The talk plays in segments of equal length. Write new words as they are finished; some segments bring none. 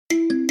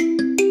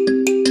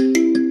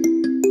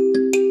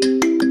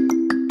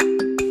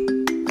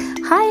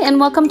and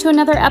welcome to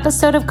another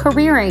episode of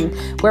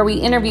Careering, where we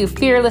interview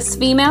fearless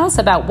females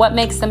about what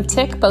makes them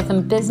tick both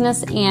in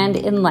business and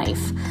in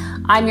life.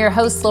 I'm your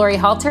host, Lori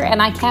Halter,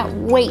 and I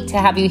can't wait to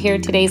have you hear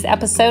today's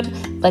episode.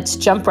 Let's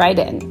jump right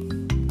in.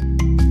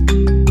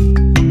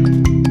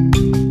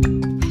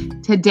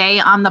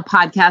 Today on the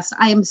podcast,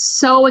 I am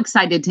so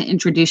excited to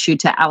introduce you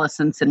to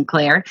Allison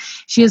Sinclair.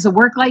 She is a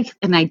work life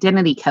and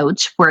identity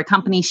coach for a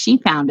company she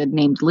founded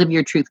named Live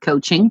Your Truth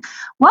Coaching.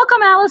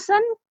 Welcome,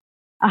 Allison.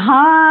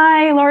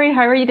 Hi, Lori.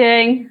 How are you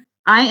doing?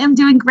 I am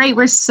doing great.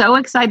 We're so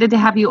excited to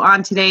have you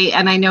on today.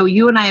 And I know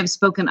you and I have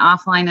spoken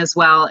offline as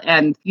well.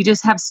 And you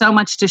just have so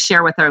much to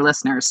share with our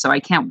listeners. So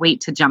I can't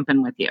wait to jump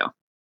in with you.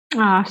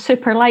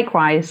 Super.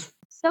 Likewise.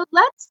 So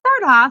let's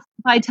start off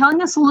by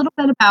telling us a little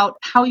bit about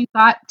how you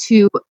got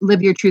to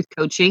Live Your Truth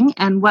Coaching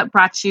and what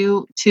brought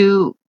you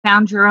to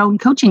found your own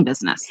coaching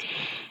business.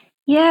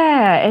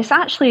 Yeah, it's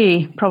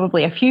actually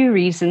probably a few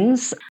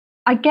reasons.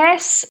 I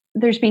guess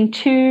there's been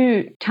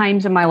 2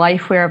 times in my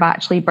life where I've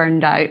actually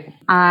burned out.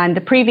 And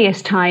the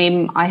previous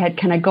time I had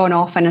kind of gone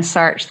off in a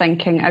search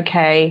thinking,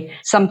 okay,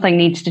 something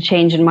needs to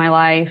change in my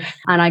life.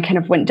 And I kind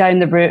of went down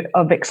the route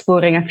of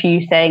exploring a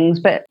few things,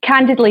 but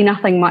candidly,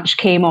 nothing much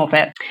came of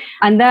it.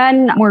 And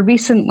then more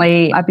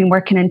recently, I've been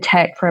working in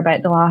tech for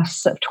about the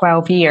last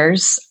 12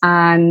 years.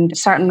 And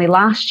certainly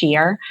last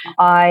year,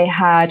 I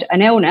had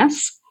an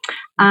illness.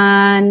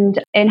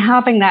 And in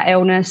having that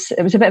illness,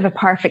 it was a bit of a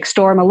perfect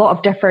storm. A lot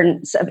of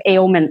different sort of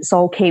ailments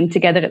all came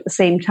together at the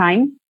same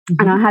time. Mm-hmm.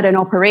 And I had an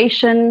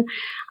operation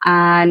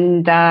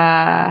and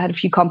had a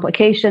few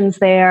complications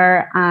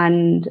there.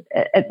 And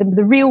at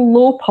the real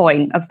low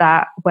point of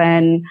that,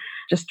 when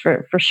just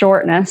for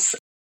shortness,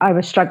 I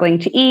was struggling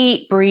to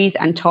eat, breathe,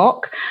 and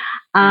talk.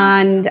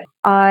 And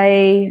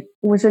I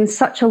was in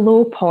such a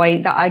low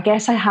point that I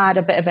guess I had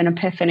a bit of an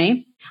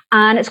epiphany.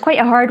 And it's quite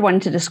a hard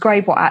one to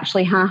describe what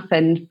actually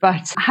happened,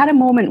 but I had a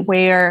moment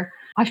where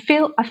I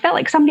felt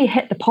like somebody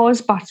hit the pause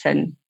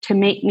button to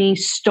make me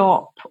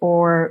stop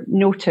or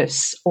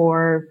notice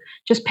or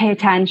just pay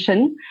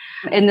attention,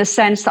 in the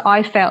sense that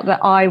I felt that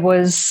I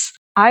was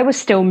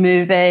still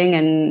moving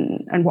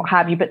and what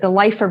have you, but the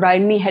life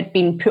around me had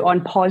been put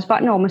on pause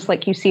button, almost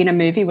like you see in a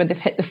movie where they've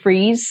hit the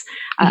freeze.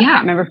 I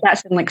can't remember if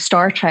that's in like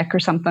Star Trek or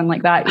something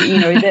like that,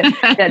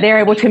 that they're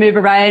able to move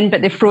around,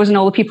 but they've frozen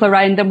all the people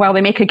around them while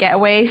they make a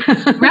getaway.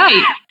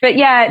 Right. But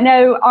yeah,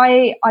 no,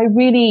 I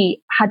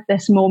really had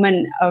this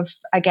moment of,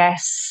 I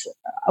guess,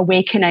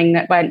 awakening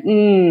that went,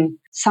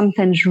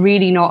 something's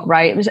really not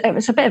right. It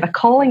was a bit of a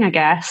calling, I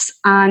guess.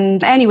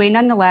 And anyway,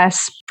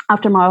 nonetheless,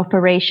 after my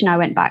operation, I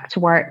went back to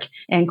work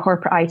in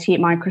corporate IT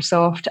at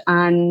Microsoft,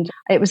 and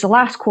it was the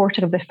last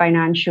quarter of the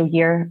financial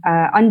year,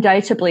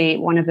 undoubtedly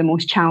one of the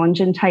most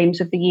challenging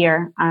times of the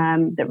year,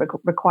 that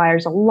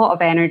requires a lot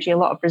of energy, a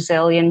lot of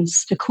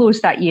resilience to close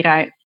that year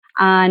out.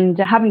 And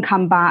having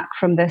come back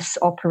from this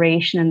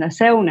operation and this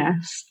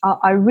illness,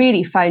 I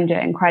really found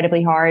it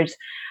incredibly hard.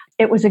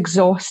 It was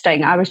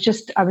exhausting. I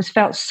was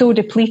felt so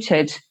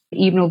depleted,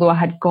 even although I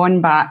had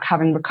gone back,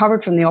 having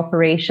recovered from the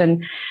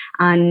operation.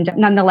 And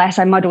nonetheless,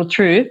 I muddled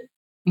through.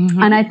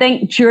 Mm-hmm. And I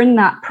think during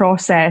that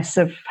process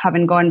of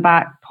having gone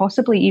back,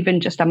 possibly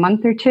even just a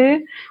month or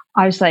 2,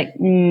 I was like,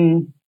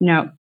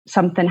 no,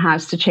 something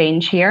has to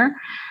change here.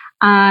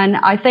 And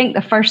I think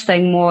the first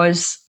thing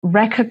was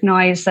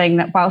recognizing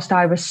that whilst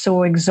I was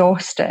so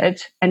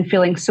exhausted and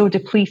feeling so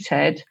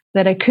depleted,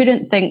 that I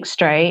couldn't think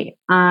straight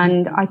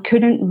and I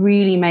couldn't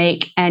really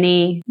make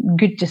any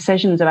good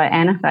decisions about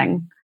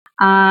anything.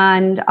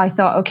 And I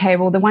thought, okay,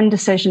 well, the one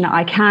decision that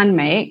I can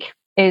make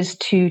is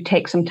to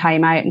take some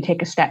time out and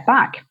take a step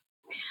back.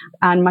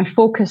 And my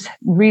focus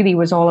really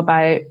was all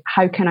about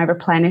how can I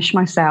replenish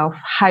myself?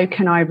 How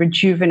can I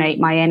rejuvenate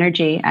my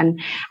energy and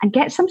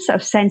get some sort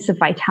of sense of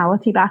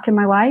vitality back in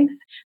my life?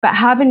 But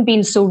having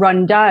been so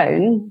run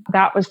down,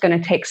 that was going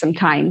to take some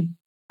time.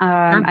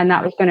 And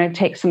that was going to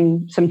take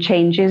some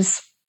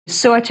changes.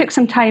 So I took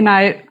some time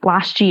out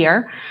last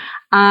year.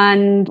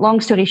 And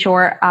long story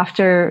short,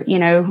 after,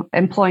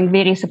 employing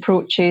various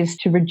approaches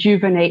to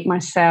rejuvenate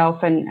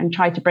myself and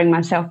try to bring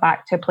myself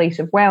back to a place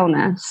of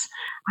wellness,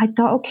 I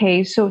thought,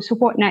 okay, so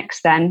what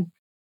next then?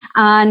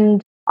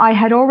 And I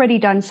had already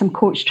done some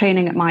coach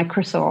training at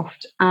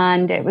Microsoft,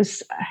 and it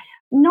was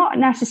not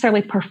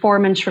necessarily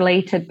performance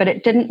related, but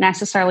it didn't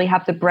necessarily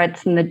have the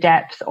breadth and the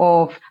depth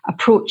of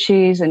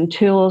approaches and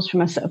tools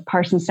from a sort of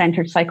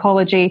person-centered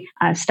psychology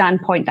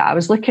standpoint that I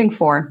was looking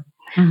for.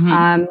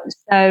 Mm-hmm.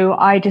 So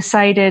I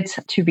decided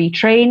to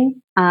retrain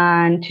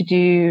and to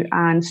do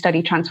and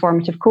study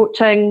transformative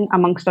coaching,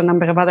 amongst a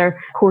number of other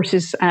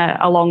courses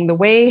along the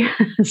way.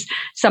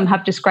 Some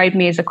have described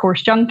me as a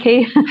course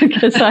junkie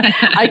because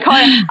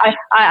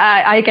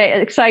I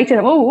get excited.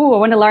 I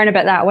want to learn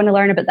about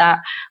that.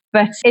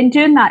 But in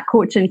doing that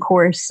coaching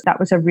course, that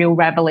was a real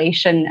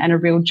revelation and a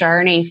real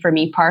journey for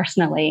me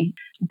personally.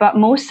 But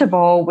most of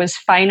all was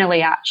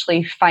finally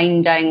actually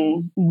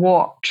finding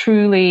what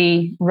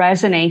truly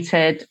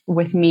resonated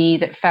with me,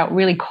 that felt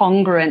really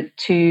congruent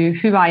to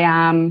who I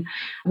am,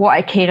 what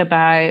I care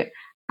about,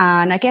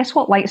 and I guess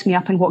what lights me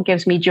up and what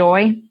gives me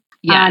joy.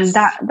 And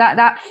Yes.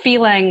 that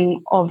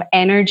feeling of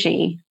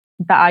energy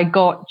that I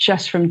got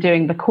just from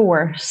doing the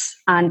course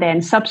and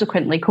then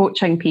subsequently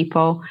coaching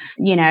people,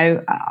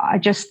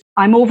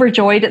 I'm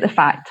overjoyed at the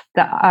fact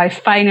that I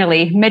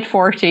finally,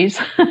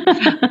 mid-40s,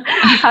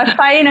 I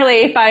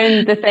finally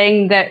found the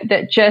thing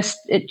that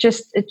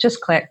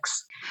just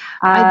clicks.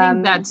 I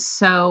think that's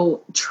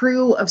so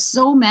true of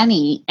so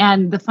many.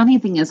 And the funny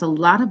thing is, a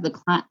lot of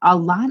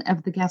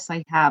the guests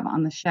I have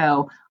on the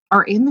show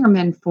are in their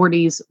mid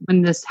 40s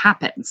when this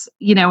happens,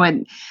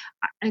 and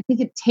I think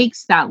it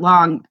takes that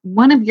long.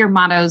 One of your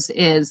mottos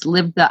is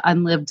live the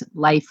unlived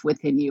life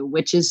within you,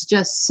 which is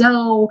just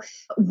so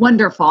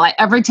wonderful.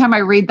 Every time I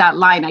read that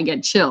line, I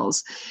get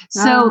chills.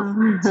 So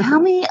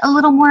tell me a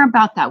little more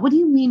about that. What do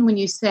you mean when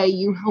you say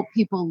you help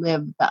people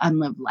live the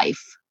unlived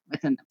life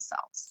within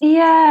themselves?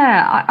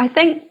 Yeah, I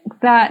think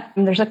that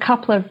there's a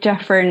couple of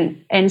different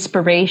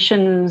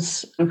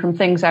inspirations from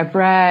things I've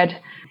read,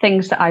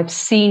 things that I've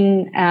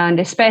seen, and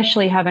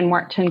especially having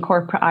worked in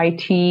corporate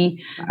IT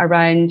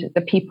around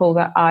the people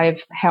that I've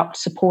helped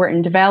support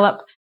and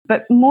develop.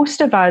 But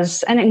most of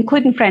us, and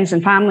including friends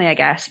and family, I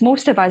guess,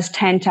 most of us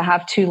tend to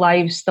have two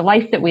lives, the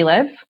life that we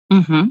live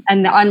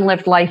and the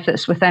unlived life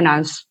that's within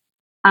us.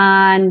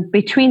 And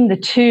between the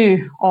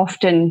two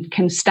often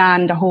can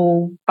stand a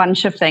whole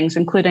bunch of things,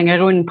 including our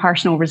own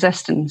personal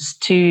resistance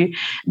to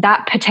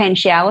that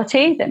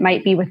potentiality that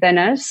might be within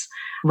us.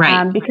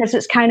 Right. Because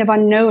it's kind of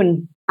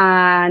unknown.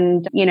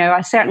 And,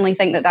 I certainly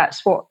think that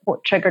that's what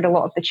triggered a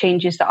lot of the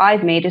changes that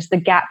I've made is the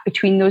gap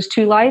between those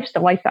two lives,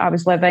 the life that I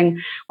was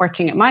living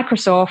working at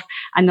Microsoft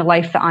and the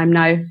life that I'm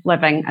now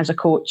living as a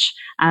coach,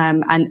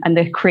 and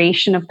the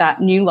creation of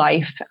that new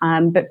life.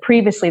 But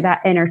previously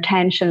that inner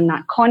tension and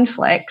that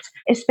conflict,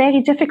 it's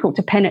very difficult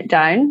to pin it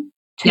down,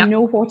 to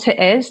know what it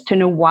is, to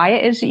know why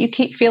it is that you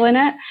keep feeling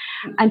it,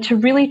 and to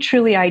really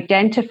truly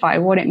identify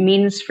what it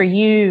means for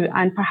you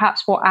and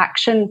perhaps what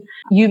action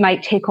you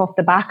might take off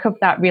the back of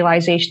that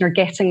realization or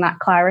getting that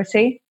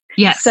clarity.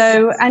 Yes.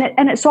 So,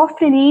 and it's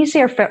often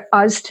easier for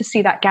us to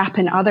see that gap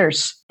in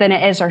others than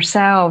it is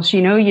ourselves.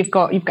 You've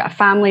got a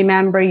family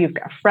member, you've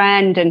got a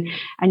friend,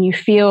 and you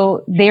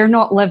feel they're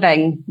not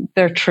living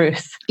their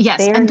truth. Yes.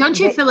 And don't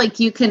you feel like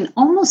you can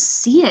almost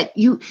see it?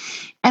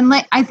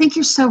 I think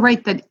you're so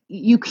right that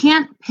you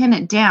can't pin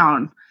it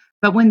down,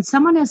 but when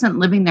someone isn't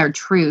living their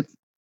truth,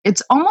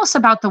 it's almost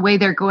about the way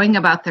they're going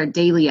about their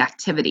daily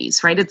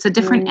activities, right? It's a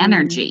different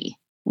energy.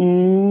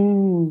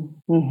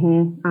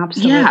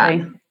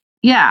 Absolutely.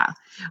 Yeah.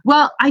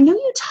 Well, I know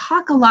you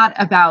talk a lot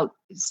about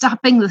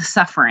stopping the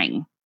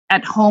suffering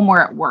at home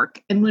or at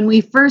work. And when we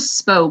first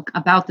spoke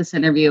about this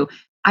interview,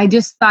 I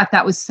just thought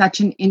that was such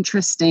an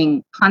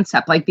interesting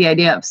concept, like the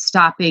idea of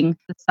stopping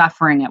the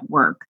suffering at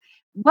work.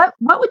 What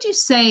would you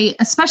say,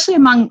 especially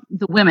among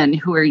the women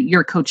who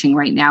you're coaching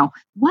right now,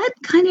 what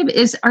kind of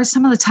are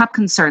some of the top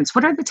concerns?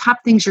 What are the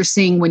top things you're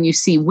seeing when you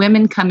see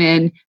women come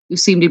in who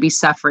seem to be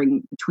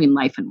suffering between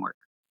life and work?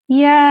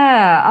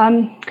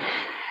 Yeah,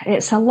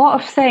 it's a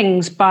lot of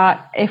things,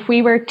 but if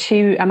we were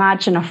to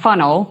imagine a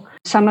funnel,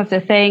 some of the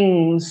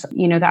things,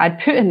 that I'd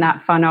put in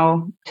that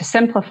funnel to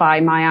simplify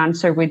my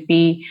answer would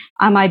be,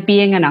 am I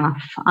being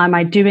enough? Am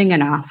I doing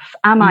enough?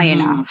 Am I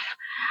enough?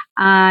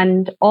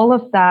 And all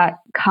of that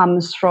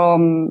comes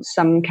from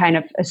some kind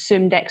of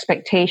assumed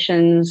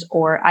expectations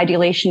or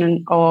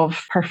ideation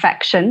of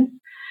perfection,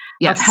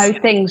 of how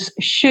things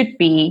should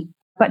be.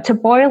 But to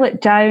boil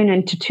it down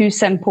into two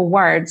simple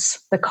words,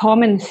 the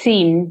common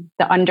theme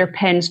that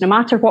underpins no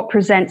matter what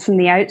presents on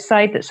the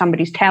outside that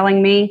somebody's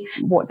telling me,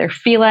 what they're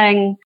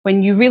feeling,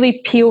 when you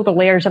really peel the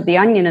layers of the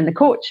onion in the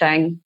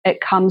coaching,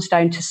 it comes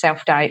down to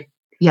self-doubt.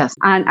 Yes.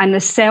 And the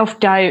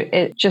self-doubt,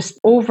 it just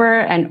over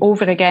and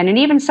over again. And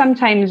even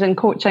sometimes in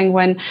coaching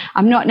when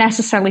I'm not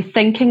necessarily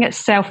thinking it's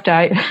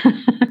self-doubt,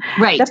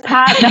 right.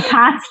 the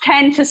paths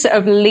tend to sort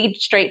of lead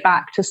straight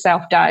back to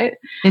self-doubt.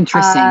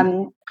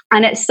 Interesting.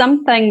 And it's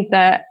something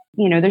that,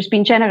 there's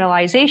been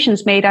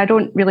generalizations made. I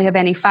don't really have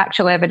any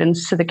factual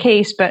evidence to the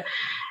case, but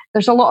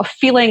there's a lot of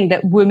feeling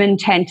that women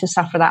tend to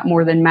suffer that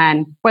more than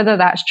men. Whether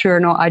that's true or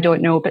not, I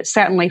don't know. But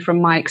certainly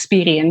from my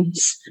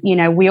experience,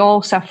 we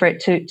all suffer it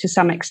to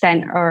some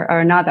extent or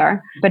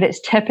another. But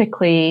it's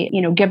typically,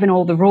 given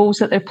all the roles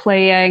that they're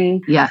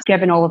playing,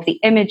 given all of the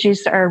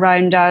images that are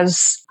around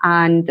us,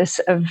 and this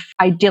sort of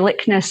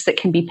idyllicness that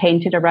can be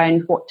painted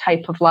around what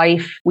type of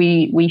life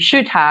we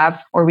should have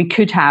or we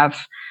could have,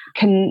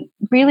 can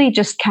really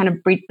just kind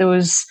of breed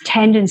those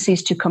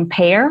tendencies to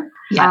compare.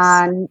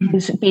 And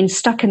being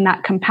stuck in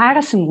that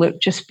comparison loop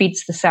just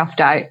feeds the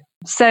self-doubt.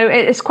 So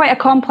it's quite a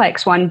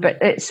complex one, but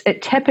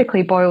it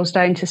typically boils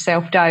down to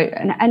self-doubt,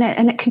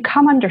 and it can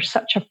come under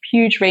such a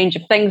huge range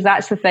of things.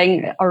 That's the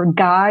thing, or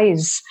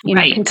guise,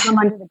 it can come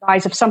under the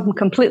guise of something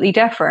completely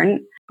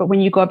different. But when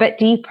you go a bit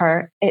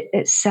deeper,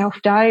 it's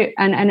self-doubt,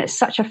 and it's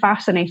such a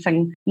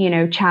fascinating,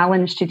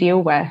 challenge to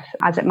deal with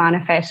as it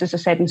manifests, as I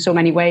said, in so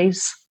many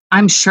ways.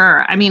 I'm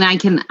sure. I mean, I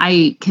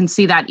can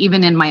see that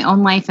even in my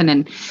own life and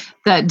in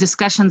the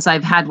discussions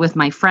I've had with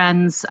my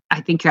friends. I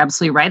think you're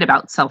absolutely right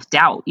about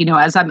self-doubt.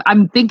 As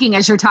I'm thinking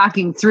as you're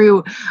talking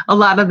through a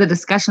lot of the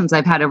discussions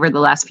I've had over the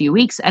last few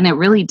weeks, and it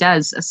really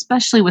does,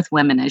 especially with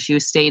women, as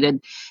you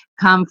stated,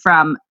 come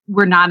from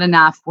we're not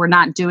enough, we're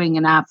not doing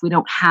enough, we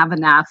don't have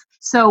enough.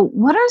 So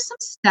what are some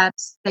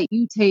steps that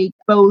you take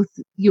both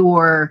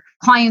your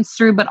clients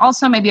through, but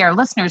also maybe our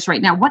listeners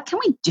right now? What can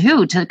we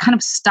do to kind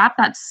of stop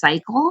that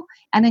cycle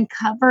and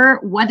uncover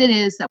what it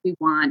is that we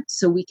want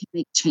so we can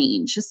make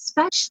change,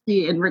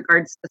 especially in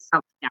regards to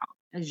self-doubt,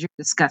 as you're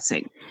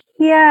discussing?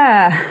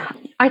 Yeah,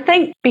 I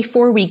think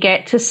before we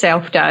get to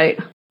self-doubt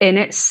in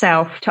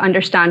itself, to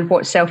understand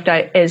what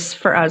self-doubt is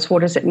for us, what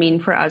does it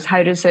mean for us,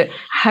 how does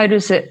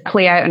it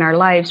play out in our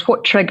lives,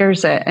 what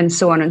triggers it, and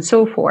so on and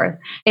so forth.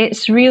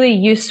 It's really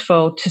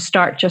useful to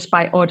start just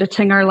by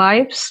auditing our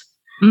lives.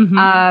 Mm-hmm.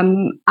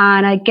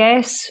 And I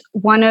guess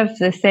one of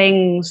the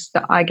things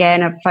that,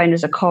 again, I've found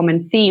as a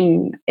common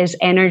theme is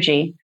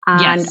energy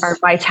and our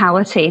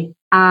vitality.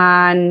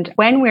 And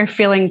when we're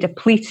feeling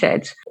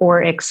depleted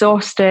or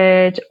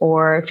exhausted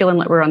or feeling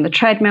like we're on the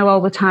treadmill all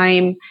the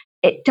time,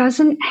 it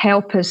doesn't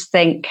help us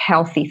think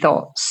healthy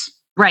thoughts.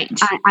 Right.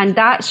 And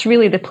that's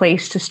really the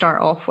place to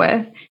start off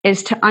with,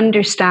 is to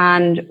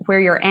understand where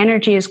your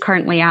energy is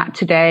currently at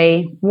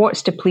today,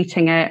 what's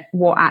depleting it,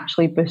 what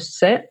actually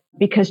boosts it.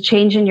 Because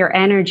changing your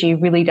energy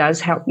really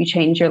does help you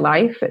change your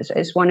life.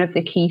 It's one of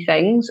the key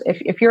things.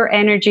 If your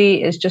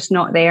energy is just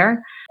not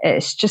there,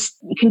 it's just,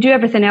 you can do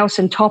everything else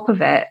on top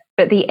of it,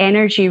 but the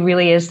energy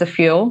really is the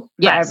fuel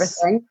for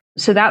everything.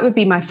 So that would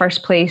be my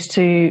first place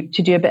to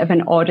do a bit of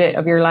an audit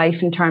of your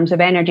life in terms of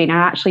energy. And I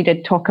actually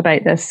did talk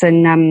about this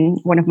in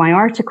one of my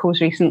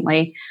articles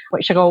recently,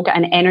 which are all got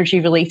an energy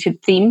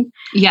related theme.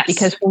 Yes.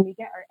 Because when we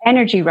get our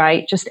energy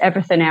right, just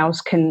everything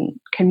else can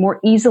more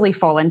easily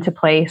fall into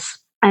place.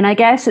 And I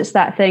guess it's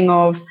that thing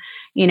of,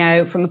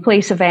 from a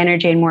place of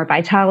energy and more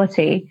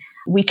vitality,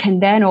 we can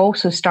then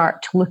also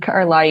start to look at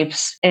our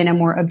lives in a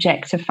more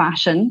objective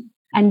fashion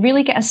and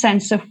really get a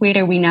sense of where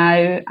are we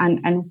now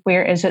and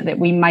where is it that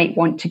we might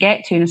want to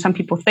get to. And some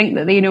people think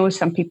that they know,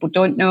 some people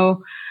don't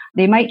know.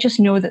 They might just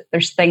know that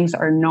there's things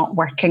that are not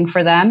working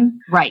for them.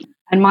 Right.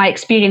 And my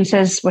experience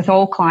is with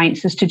all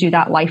clients is to do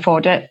that life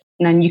audit.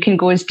 And then you can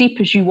go as deep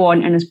as you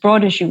want and as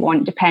broad as you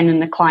want, depending on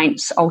the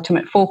client's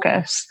ultimate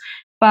focus.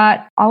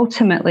 But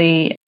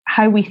ultimately,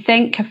 how we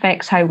think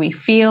affects how we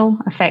feel,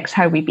 affects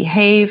how we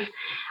behave.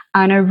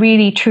 And I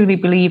really, truly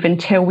believe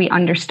until we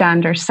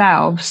understand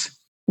ourselves,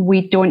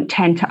 we don't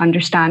tend to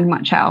understand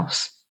much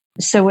else.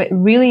 So it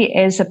really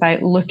is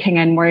about looking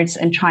inwards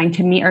and trying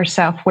to meet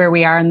ourselves where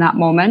we are in that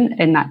moment,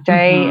 in that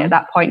day, at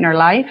that point in our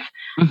life,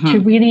 to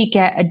really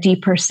get a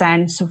deeper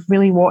sense of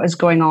really what is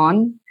going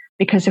on.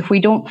 Because if we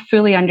don't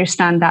fully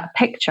understand that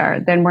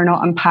picture, then we're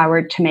not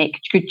empowered to make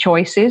good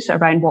choices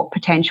around what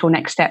potential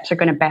next steps are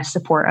going to best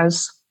support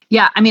us.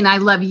 Yeah, I mean, I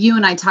love you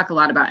and I talk a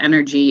lot about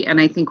energy, and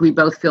I think we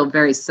both feel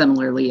very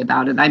similarly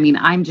about it. I mean,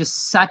 I'm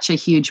just such a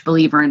huge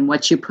believer in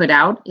what you put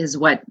out is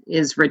what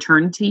is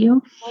returned to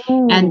you.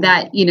 And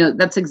that,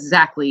 that's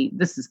exactly,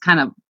 this is kind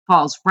of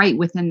falls right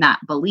within that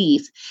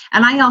belief.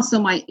 And I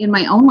also, in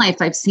my own life,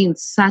 I've seen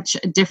such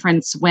a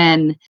difference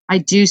when I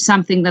do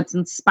something that's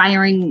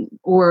inspiring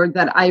or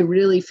that I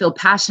really feel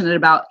passionate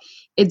about.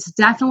 It's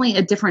definitely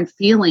a different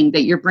feeling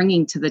that you're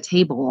bringing to the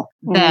table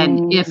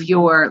than if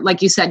you're,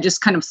 like you said,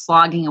 just kind of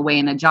slogging away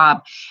in a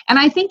job. And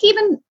I think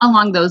even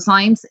along those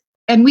lines,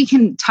 and we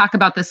can talk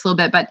about this a little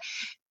bit, but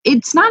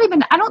it's not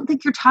even, I don't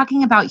think you're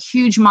talking about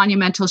huge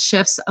monumental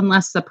shifts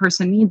unless the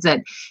person needs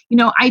it.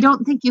 I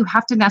don't think you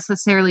have to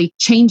necessarily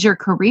change your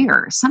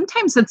career.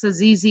 Sometimes it's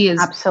as easy as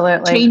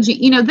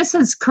changing,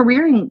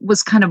 careering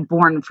was kind of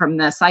born from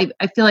this. I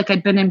feel like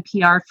I'd been in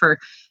PR for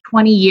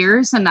 20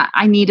 years and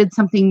I needed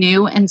something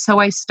new. And so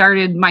I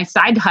started my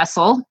side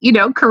hustle,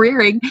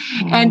 careering,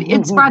 and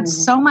it's brought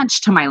so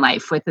much to my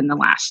life within the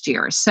last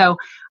year. So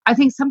I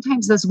think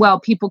sometimes as well,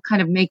 people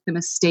kind of make the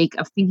mistake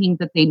of thinking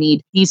that they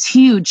need these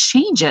huge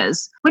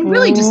changes when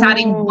really just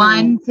adding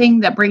one thing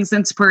that brings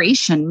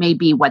inspiration may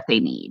be what they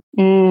need.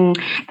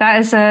 That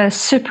is a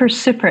super,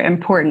 super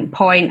important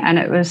point. And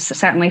it was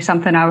certainly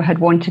something I had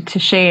wanted to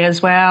share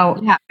as well.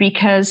 Yeah.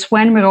 Because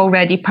when we're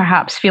already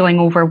perhaps feeling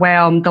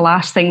overwhelmed, the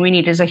last thing we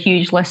need is a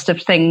huge list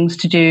of things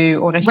to do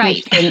or a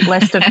huge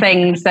list of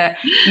things that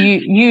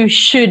you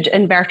should,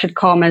 inverted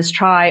commas,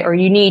 try or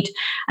you need.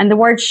 And the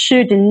words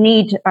should and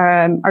need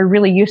are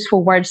really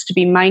useful words to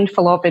be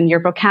mindful of in your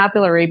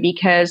vocabulary,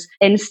 because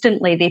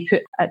instantly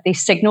they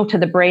signal to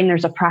the brain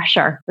there's a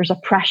pressure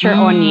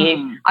on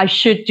you. I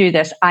should do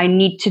this. I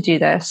need to do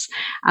this.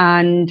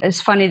 And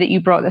it's funny that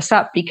you brought this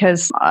up,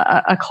 because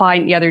a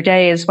client the other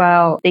day as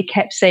well, they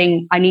kept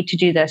saying, I need to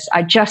do this.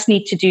 I just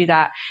need to do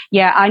that.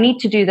 Yeah, I need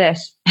to do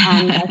this.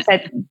 And I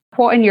said,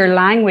 what in your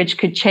language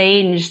could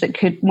change that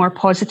could more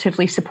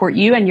positively support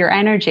you and your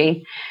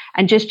energy?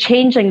 And just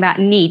changing that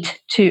need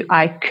to,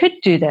 I could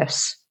do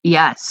this.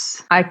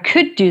 Yes. I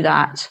could do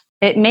that.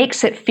 It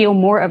makes it feel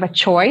more of a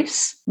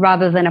choice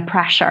rather than a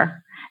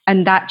pressure.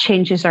 And that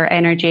changes our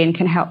energy and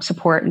can help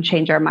support and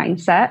change our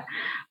mindset.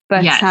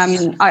 But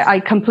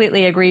I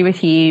completely agree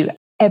with you.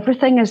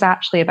 Everything is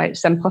actually about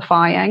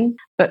simplifying,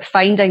 but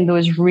finding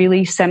those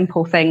really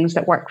simple things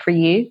that work for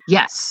you.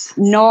 Yes.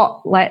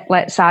 Not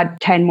let's add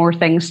 10 more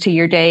things to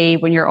your day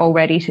when you're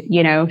already,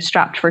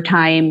 strapped for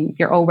time.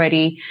 You're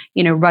already,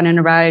 running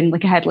around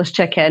like a headless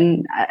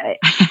chicken.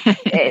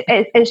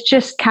 It's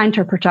just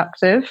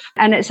counterproductive.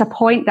 And it's a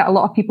point that a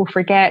lot of people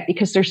forget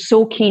because they're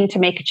so keen to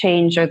make a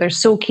change, or they're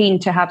so keen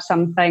to have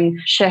something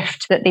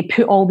shift, that they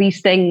put all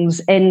these things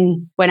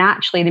in when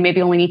actually they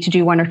maybe only need to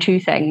do one or two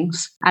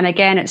things. And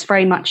again, it's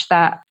very much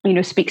that,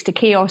 speaks to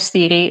chaos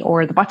theory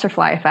or the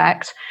butterfly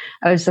effect,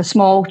 as a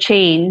small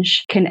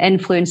change can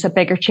influence a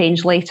bigger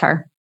change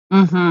later.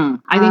 Mm-hmm.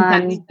 I think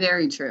that's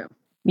very true.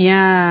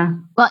 Yeah.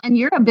 Well, and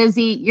you're a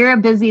busy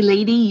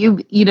lady.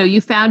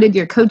 You founded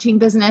your coaching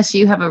business.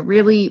 You have a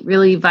really,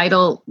 really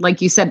vital,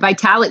 like you said,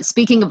 vitality.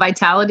 Speaking of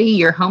vitality,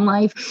 your home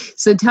life.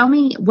 So tell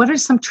me, what are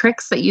some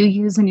tricks that you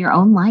use in your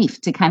own life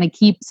to kind of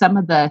keep some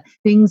of the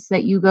things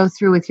that you go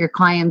through with your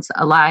clients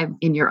alive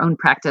in your own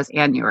practice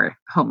and your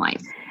home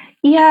life?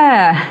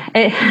 Yeah,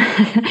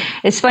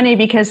 it's funny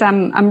because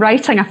I'm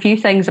writing a few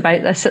things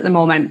about this at the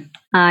moment.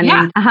 And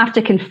I have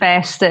to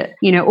confess that,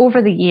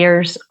 over the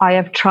years, I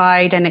have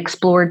tried and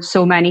explored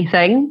so many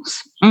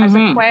things as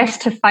a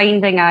quest to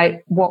finding out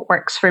what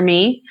works for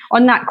me.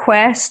 On that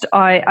quest,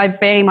 I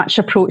very much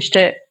approached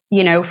it,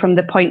 from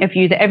the point of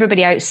view that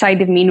everybody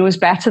outside of me knows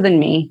better than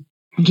me.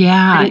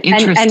 Yeah,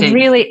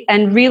 interesting.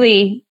 And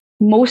really,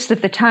 most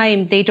of the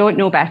time, they don't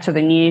know better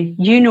than you.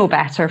 You know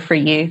better for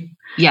you.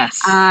 Yes.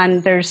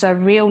 And there's a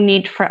real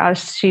need for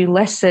us to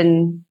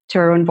listen to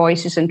our own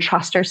voices and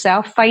trust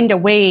ourselves, find a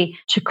way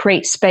to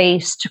create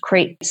space, to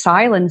create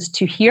silence,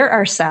 to hear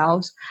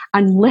ourselves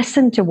and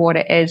listen to what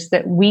it is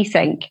that we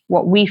think,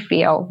 what we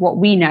feel, what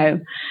we know.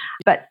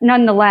 But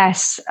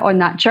nonetheless, on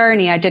that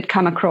journey, I did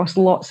come across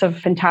lots of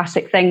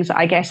fantastic things.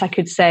 I guess I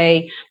could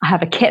say I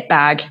have a kit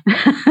bag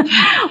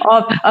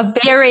of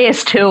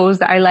various tools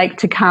that I like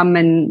to come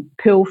and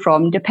pull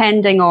from,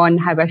 depending on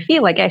how I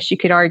feel. I guess you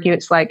could argue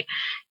it's like,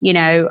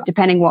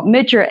 depending what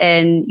mood you're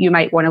in, you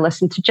might want to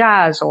listen to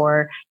jazz,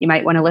 or you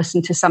might want to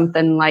listen to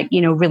something like,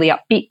 really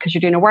upbeat because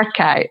you're doing a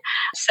workout.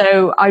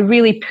 So I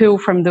really pull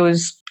from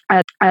those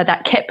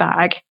that kit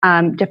bag,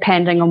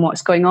 depending on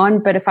what's going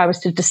on. But if I was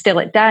to distill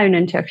it down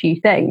into a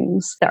few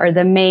things that are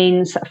the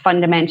main sort of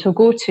fundamental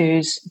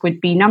go-tos, would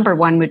be number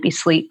one would be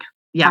sleep.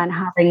 Yeah. And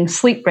having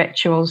sleep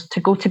rituals to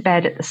go to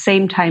bed at the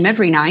same time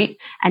every night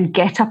and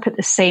get up at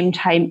the same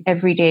time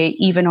every day,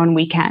 even on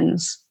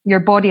weekends. Your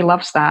body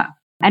loves that.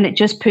 And it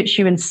just puts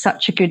you in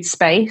such a good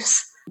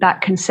space,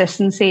 that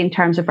consistency in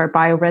terms of our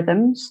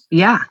biorhythms.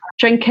 Yeah.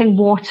 Drinking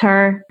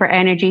water for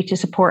energy to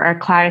support our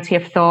clarity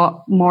of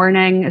thought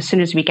morning as soon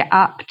as we get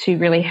up, to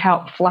really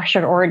help flush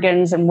our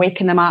organs and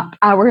waken them up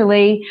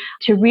hourly,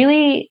 to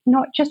really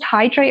not just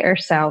hydrate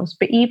ourselves,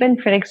 but even,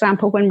 for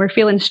example, when we're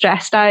feeling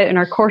stressed out and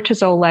our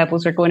cortisol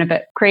levels are going a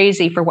bit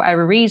crazy for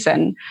whatever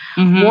reason,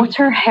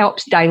 water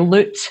helps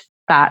dilute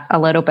that a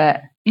little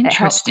bit.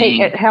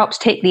 Interesting. It helps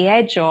take the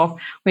edge off,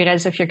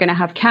 whereas if you're going to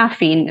have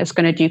caffeine, it's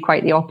going to do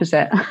quite the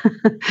opposite.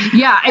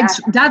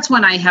 That's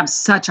when I have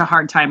such a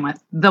hard time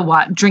with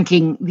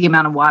drinking the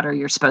amount of water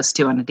you're supposed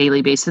to on a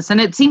daily basis.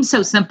 And it seems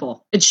so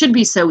simple. It should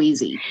be so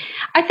easy.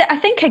 I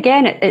think,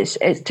 again, it's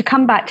to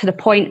come back to the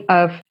point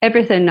of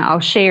everything that I'll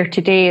share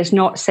today is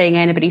not saying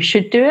anybody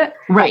should do it.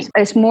 Right.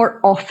 It's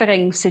more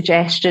offering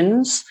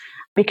suggestions,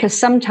 because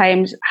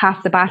sometimes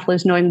half the battle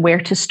is knowing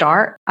where to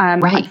start.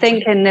 I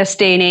think in this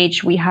day and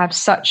age, we have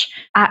such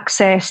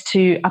access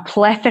to a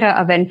plethora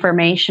of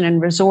information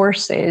and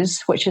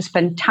resources, which is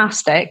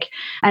fantastic.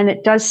 And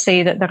it does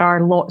say that there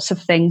are lots of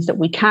things that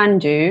we can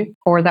do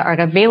or that are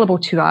available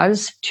to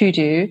us to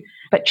do.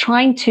 But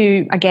trying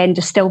to, again,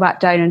 distill that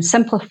down and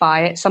simplify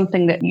it,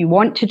 something that you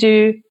want to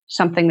do,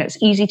 something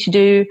that's easy to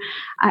do,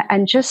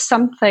 and just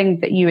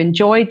something that you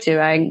enjoy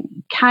doing,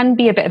 can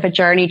be a bit of a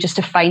journey just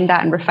to find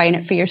that and refine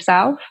it for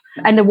yourself.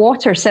 And the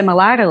water,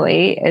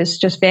 similarly, is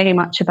just very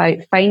much about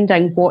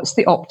finding what's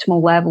the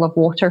optimal level of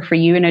water for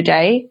you in a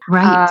day.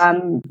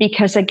 Right.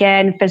 Because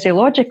again,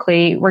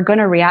 physiologically, we're going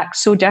to react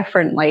so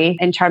differently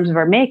in terms of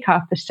our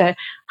makeup as to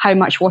how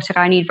much water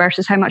I need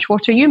versus how much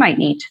water you might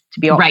need to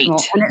be optimal.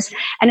 Right.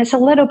 And it's a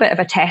little bit of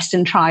a test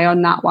and try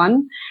on that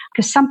one,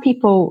 because some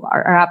people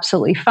are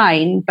absolutely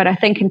fine. But I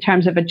think in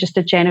terms of just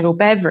a general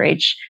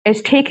beverage,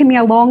 it's taken me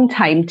a long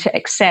time to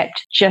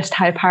accept just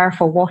how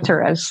powerful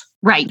water is.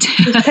 Right.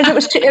 Because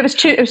it was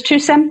too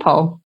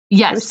simple.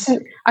 Yes.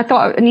 I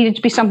thought it needed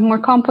to be something more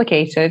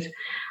complicated.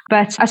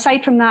 But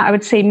aside from that, I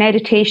would say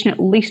meditation at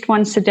least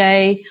once a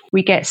day.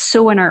 We get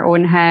so in our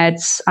own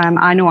heads.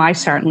 I know I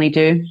certainly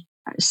do.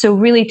 So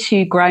really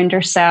to ground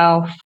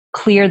yourself,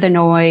 clear the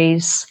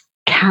noise,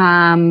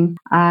 calm,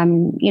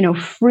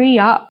 free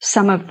up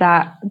some of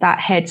that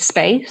head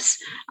space.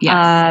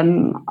 Yes.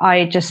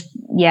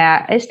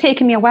 It's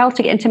taken me a while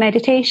to get into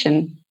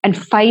meditation and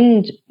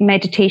find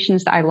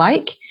meditations that I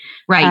like.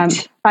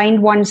 Right.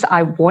 Find ones that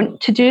I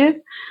want to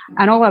do.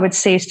 And all I would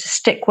say is to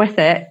stick with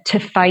it, to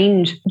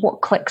find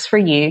what clicks for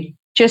you.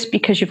 Just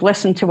because you've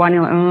listened to one,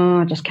 you're like,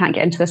 I just can't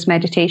get into this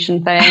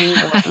meditation thing.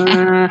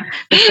 Or,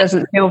 this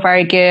doesn't feel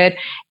very good.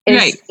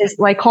 It's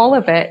like all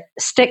of it.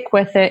 Stick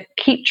with it,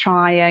 keep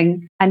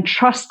trying, and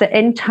trust that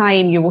in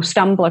time you will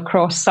stumble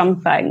across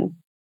something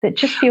that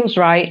just feels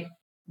right.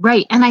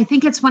 Right. And I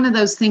think it's one of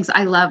those things.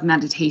 I love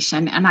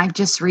meditation, and I've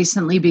just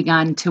recently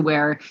begun to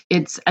where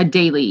it's a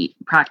daily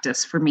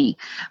practice for me.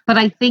 But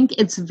I think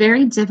it's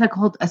very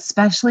difficult,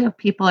 especially if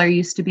people are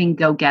used to being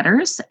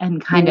go-getters and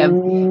kind of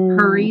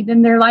hurried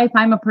in their life.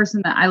 I'm a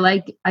person that I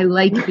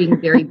like being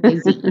very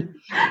busy,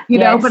 you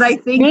know, but I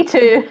think me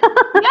too.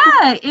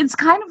 yeah, it's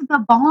kind of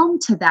the balm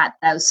to that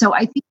though. So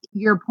I think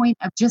your point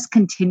of just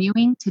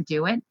continuing to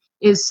do it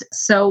is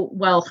so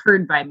well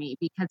heard by me,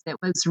 because it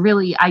was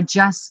really,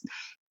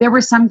 there were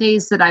some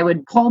days that I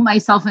would pull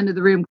myself into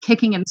the room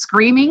kicking and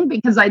screaming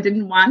because I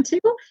didn't want to,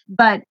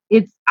 but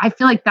I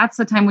feel like that's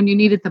the time when you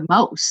need it the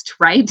most,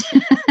 right?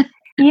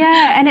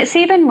 Yeah. And it's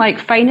even like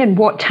finding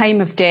what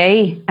time of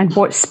day and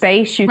what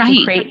space you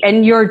can create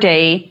in your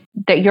day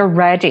that you're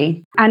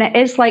ready. And it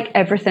is like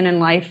everything in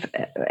life,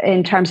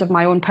 in terms of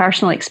my own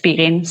personal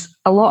experience,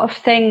 a lot of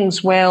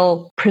things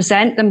will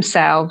present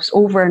themselves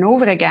over and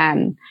over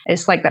again.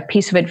 It's like that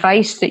piece of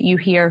advice that you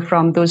hear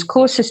from those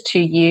closest to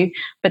you,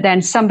 but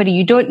then somebody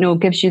you don't know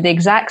gives you the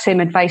exact same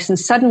advice, and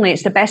suddenly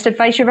it's the best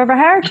advice you've ever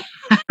heard.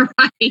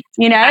 Right.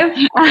 You know?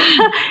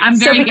 I'm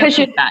very good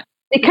at that.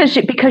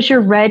 Because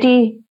you're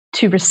ready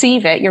to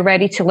receive it, you're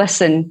ready to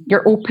listen,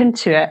 you're open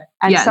to it.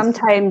 And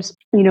sometimes,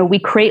 you know, we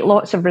create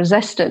lots of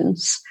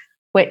resistance,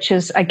 which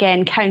is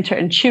again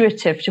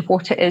counterintuitive to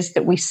what it is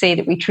that we say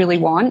that we truly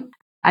want.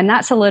 And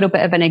that's a little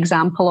bit of an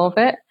example of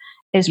it.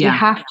 We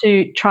have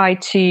to try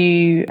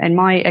to, in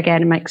my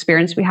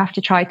experience, we have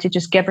to try to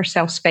just give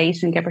ourselves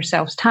space and give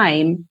ourselves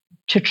time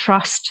to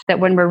trust that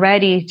when we're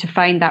ready to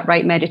find that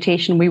right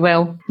meditation, we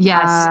will.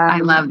 Yes, I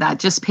love that.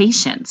 Just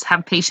patience.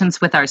 Have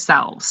patience with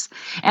ourselves.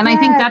 And I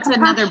think that's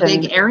another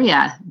big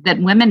area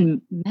that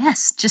women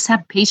miss. Just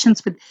have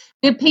patience with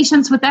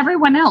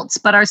everyone else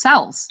but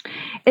ourselves.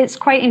 It's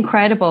quite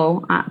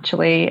incredible,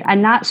 actually.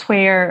 And that's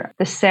where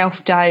the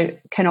self-doubt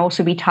can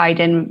also be tied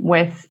in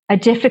with a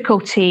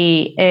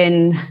difficulty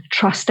in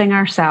trusting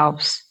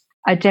ourselves,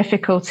 a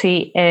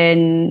difficulty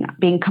in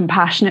being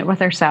compassionate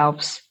with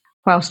ourselves,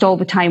 whilst all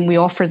the time we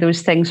offer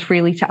those things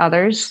freely to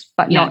others,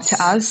 but not to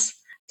us.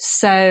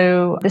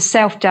 So the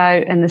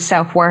self-doubt and the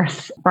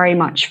self-worth very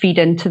much feed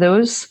into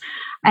those.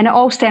 And it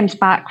all stems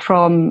back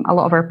from a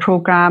lot of our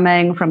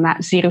programming from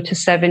that 0 to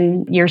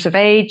 7 years of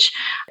age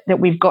that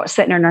we've got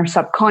sitting in our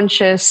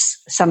subconscious,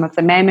 some of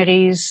the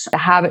memories, the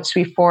habits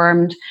we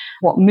formed,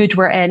 what mood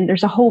we're in.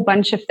 There's a whole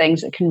bunch of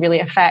things that can really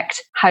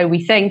affect how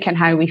we think and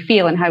how we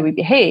feel and how we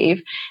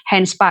behave.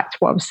 Hence back to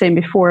what I was saying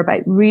before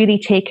about really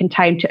taking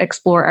time to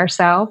explore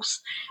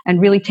ourselves and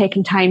really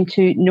taking time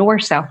to know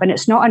ourselves. And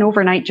it's not an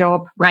overnight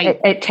job. Right.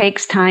 It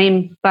takes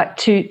time, but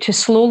to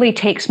slowly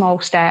take small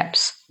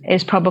steps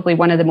is probably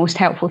one of the most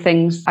helpful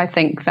things I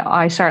think that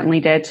I certainly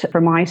did for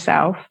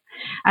myself.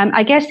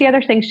 I guess the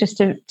other things just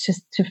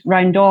to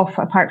round off,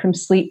 apart from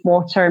sleep,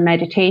 water,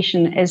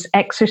 meditation, is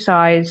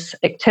exercise,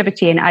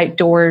 activity and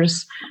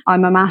outdoors.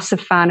 I'm a massive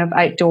fan of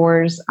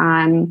outdoors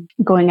and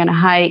going on a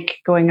hike,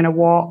 going on a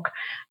walk.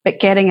 But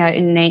getting out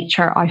in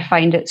nature, I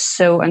find it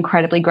so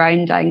incredibly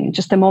grounding.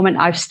 Just the moment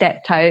I've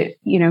stepped out,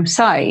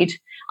 side,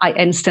 I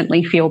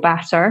instantly feel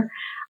better.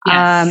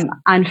 Yes.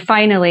 And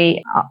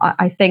finally,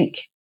 I think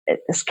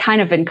this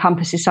kind of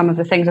encompasses some of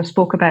the things I've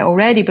spoke about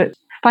already, but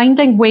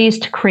finding ways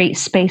to create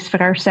space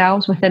for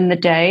ourselves within the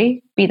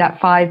day, be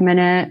that 5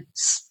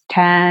 minutes,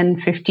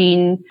 10,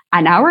 15,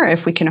 an hour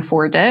if we can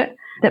afford it,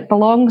 that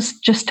belongs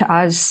just to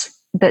us,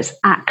 that's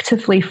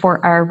actively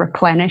for our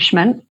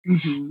replenishment.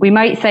 Mm-hmm. We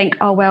might think,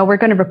 oh, well, we're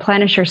going to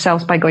replenish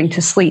ourselves by going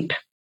to sleep.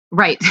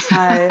 Right.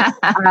 So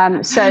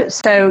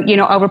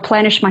I'll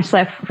replenish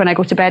myself when I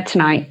go to bed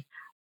tonight.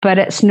 But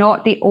it's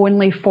not the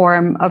only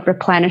form of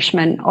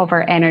replenishment of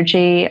our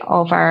energy,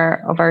 of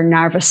our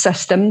nervous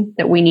system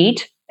that we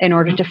need in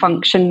order to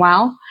function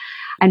well.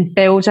 And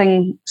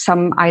building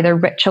some either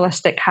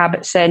ritualistic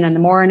habits in the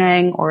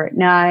morning or at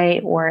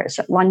night or it's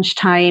at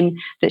lunchtime,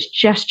 that's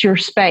just your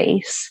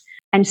space,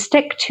 and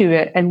stick to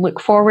it and look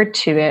forward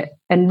to it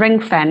and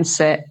ring fence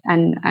it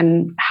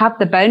and have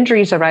the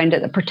boundaries around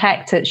it that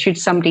protect it should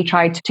somebody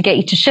try to get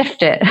you to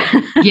shift it.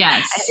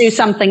 Yes. And do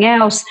something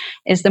else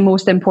is the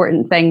most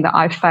important thing that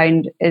I've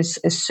found is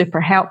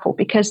super helpful,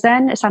 because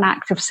then it's an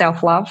act of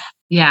self-love.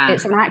 Yeah.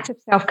 It's an act of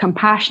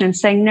self-compassion and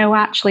saying, no,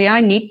 actually, I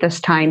need this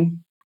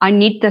time. I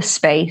need this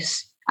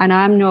space. And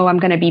I'm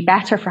going to be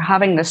better for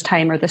having this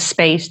time or this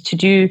space to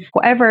do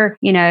whatever,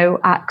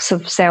 acts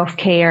of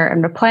self-care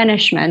and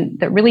replenishment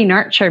that really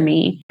nurture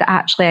me, that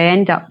actually I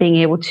end up being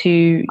able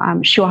to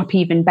show up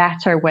even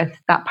better with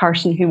that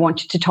person who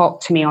wanted to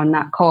talk to me on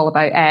that call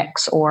about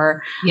X,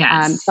 or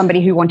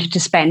somebody who wanted to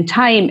spend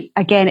time.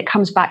 Again, it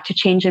comes back to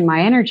changing my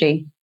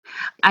energy.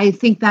 I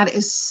think that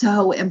is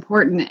so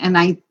important.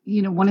 And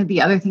one of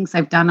the other things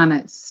I've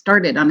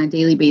started on a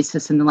daily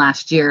basis in the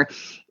last year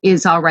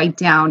is I'll write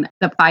down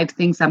the 5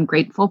 things I'm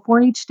grateful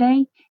for each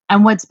day.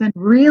 And what's been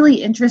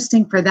really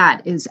interesting for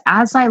that is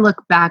as I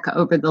look back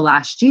over the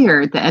last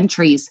year, the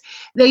entries,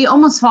 they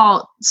almost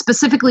fall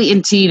specifically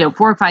into,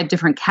 4 or 5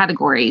 different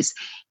categories.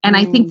 And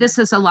I think this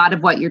is a lot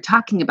of what you're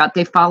talking about.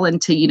 They fall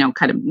into,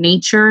 kind of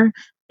nature,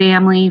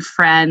 family,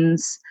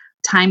 friends,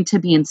 time to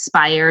be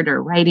inspired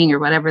or writing or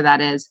whatever that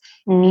is,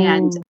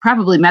 and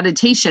probably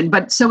meditation.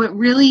 But so it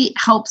really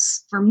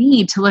helps for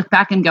me to look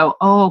back and go,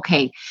 oh,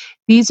 okay,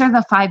 these are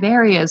the 5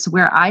 areas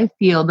where I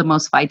feel the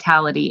most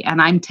vitality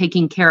and I'm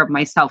taking care of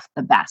myself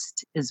the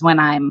best is when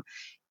I'm,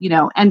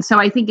 and so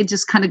I think it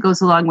just kind of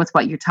goes along with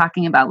what you're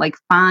talking about, like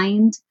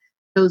find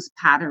those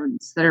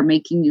patterns that are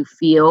making you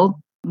feel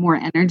more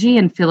energy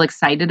and feel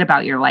excited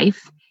about your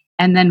life,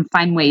 and then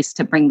find ways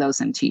to bring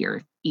those into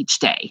your each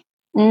day.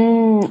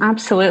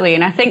 Absolutely.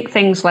 And I think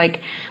things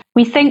like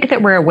we think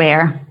that we're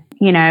aware,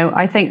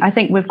 I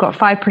think we've got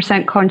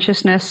 5%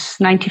 consciousness,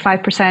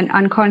 95%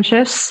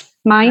 unconscious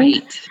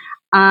mind, right.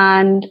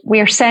 And we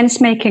are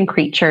sense-making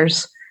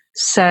creatures.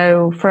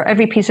 So for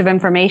every piece of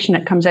information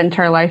that comes into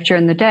our life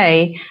during the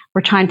day,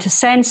 we're trying to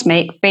sense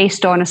make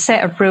based on a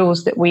set of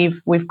rules that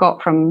we've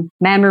got from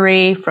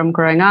memory, from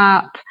growing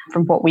up,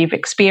 from what we've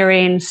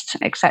experienced,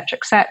 et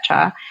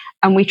cetera,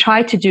 and we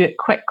try to do it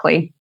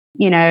quickly,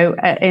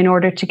 in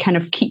order to kind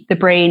of keep the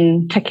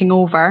brain ticking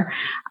over.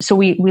 So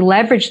we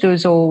leverage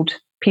those old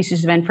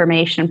pieces of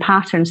information and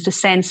patterns to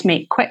sense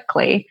make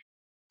quickly.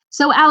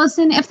 So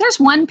Allison, if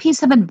there's one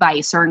piece of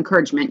advice or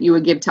encouragement you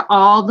would give to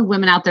all the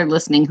women out there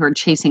listening who are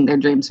chasing their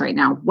dreams right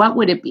now, what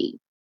would it be?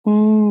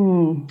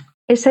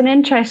 It's an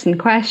interesting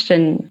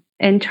question.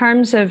 In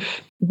terms of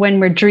when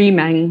we're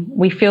dreaming,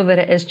 we feel that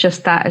it is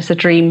just that, it's a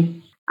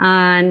dream.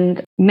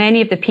 And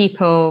many of the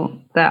people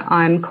that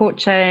I'm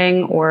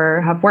coaching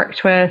or have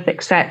worked with,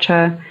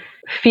 etc.,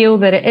 feel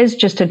that it is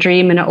just a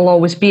dream and it will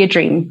always be a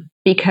dream,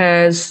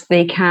 because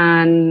they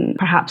can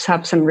perhaps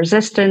have some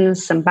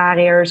resistance, some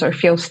barriers, or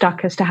feel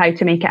stuck as to how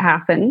to make it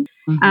happen.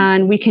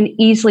 And we can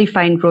easily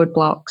find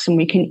roadblocks and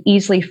we can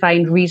easily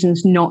find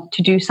reasons not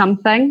to do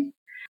something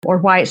or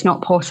why it's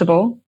not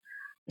possible.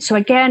 So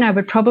again, I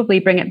would probably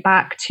bring it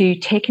back to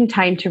taking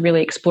time to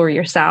really explore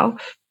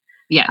yourself.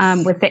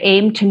 Yes. With the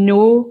aim to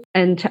know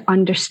and to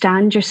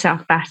understand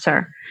yourself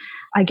better.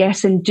 I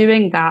guess in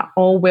doing that,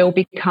 all will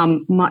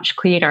become much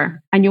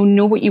clearer and you'll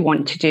know what you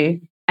want to do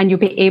and you'll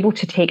be able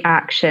to take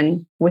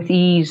action with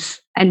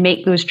ease and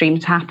make those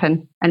dreams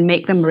happen and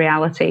make them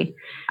reality.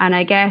 And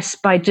I guess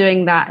by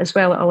doing that as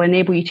well, it'll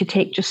enable you to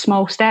take just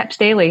small steps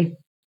daily.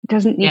 It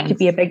doesn't need to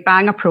be a big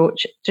bang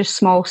approach, just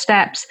small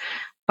steps.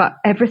 But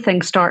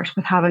everything starts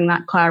with having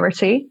that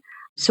clarity.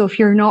 So if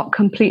you're not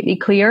completely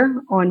clear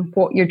on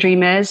what your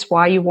dream is,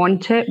 why you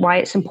want it, why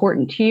it's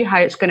important to you, how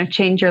it's going to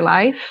change your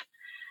life,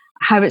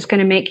 how it's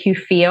going to make you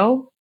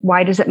feel,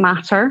 why does it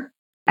matter,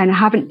 and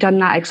haven't done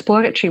that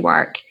exploratory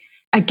work,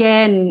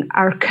 again,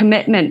 our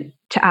commitment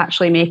to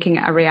actually making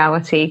it a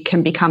reality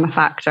can become a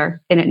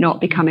factor in it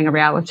not becoming a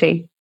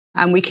reality.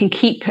 And we can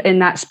keep in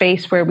that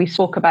space where we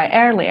spoke about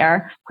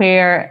earlier,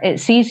 where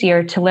it's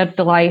easier to live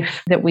the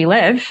life that we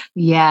live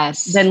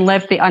than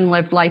live the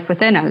unlived life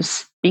within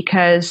us,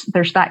 because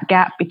there's that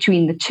gap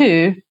between the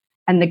two.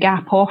 And the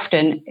gap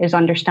often is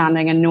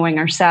understanding and knowing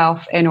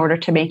ourselves in order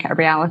to make it a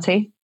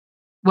reality.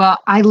 Well,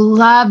 I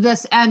love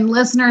this. And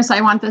listeners,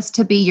 I want this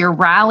to be your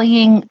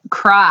rallying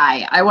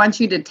cry. I want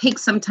you to take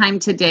some time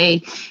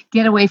today,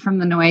 get away from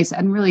the noise,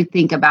 and really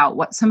think about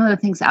what some of the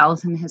things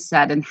Allison has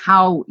said and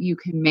how you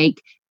can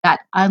make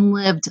that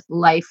unlived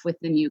life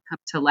within you come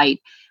to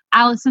light.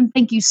 Allison,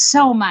 thank you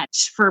so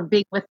much for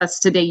being with us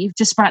today. You've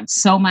just brought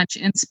so much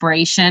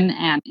inspiration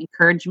and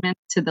encouragement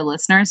to the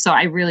listeners, so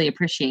I really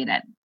appreciate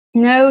it.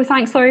 No,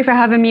 thanks, Laurie, for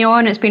having me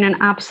on. It's been an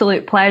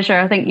absolute pleasure.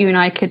 I think you and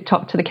I could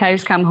talk to the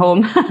cows come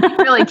home.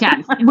 Really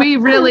can. We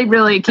really,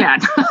 really can.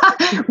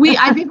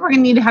 I think we're going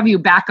to need to have you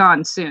back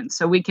on soon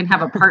so we can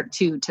have a part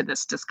 2 to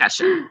this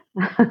discussion.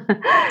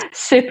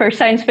 Super.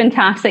 Sounds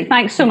fantastic.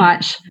 Thanks so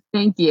much.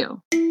 Thank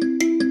you.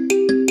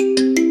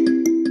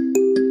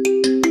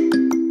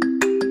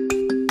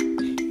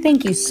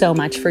 Thank you so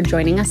much for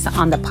joining us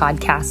on the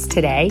podcast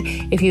today.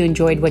 If you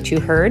enjoyed what you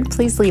heard,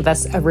 please leave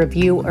us a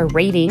review or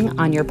rating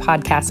on your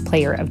podcast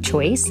player of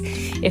choice.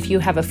 If you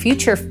have a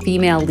future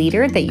female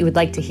leader that you would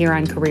like to hear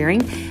on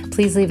Careering,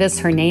 please leave us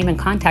her name and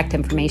contact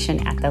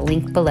information at the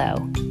link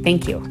below.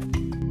 Thank you.